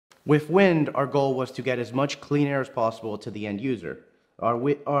With Wynd, our goal was to get as much clean air as possible to the end user. Our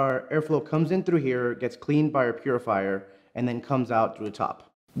airflow comes in through here, gets cleaned by our purifier, and then comes out through the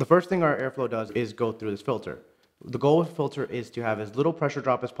top. The first thing our airflow does is go through this filter. The goal with the filter is to have as little pressure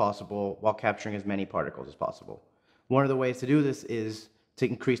drop as possible while capturing as many particles as possible. One of the ways to do this is to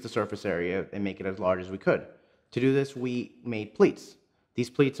increase the surface area and make it as large as we could. To do this, we made pleats. These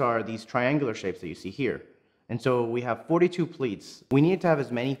pleats are these triangular shapes that you see here. And so we have 42 pleats. We need to have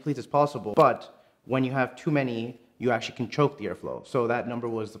as many pleats as possible, but when you have too many, you actually can choke the airflow. So that number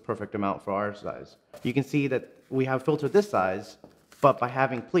was the perfect amount for our size. You can see that we have a filter this size, but by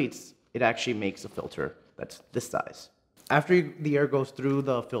having pleats, it actually makes a filter that's this size. After the air goes through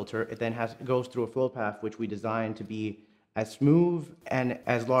the filter, it then goes through a flow path which we designed to be as smooth and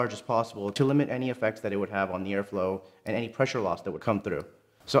as large as possible to limit any effects that it would have on the airflow and any pressure loss that would come through.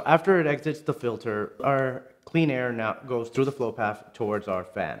 So after it exits the filter, our clean air now goes through the flow path towards our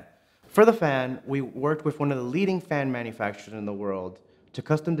fan. For the fan, we worked with one of the leading fan manufacturers in the world to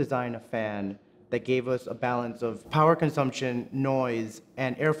custom design a fan that gave us a balance of power consumption, noise,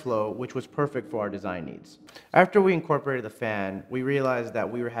 and airflow, which was perfect for our design needs. After we incorporated the fan, we realized that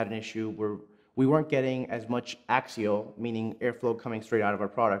we had an issue where we weren't getting as much axial, meaning airflow coming straight out of our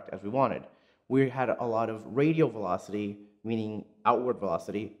product, as we wanted. We had a lot of radial velocity, meaning outward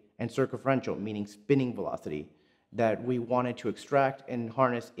velocity, and circumferential, meaning spinning velocity, that we wanted to extract and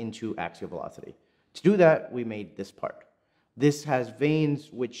harness into axial velocity. To do that, we made this part. This has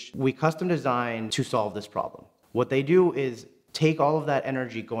vanes which we custom designed to solve this problem. What they do is take all of that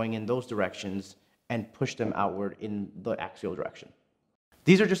energy going in those directions and push them outward in the axial direction.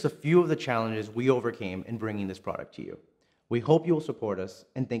 These are just a few of the challenges we overcame in bringing this product to you. We hope you will support us,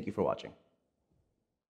 and thank you for watching.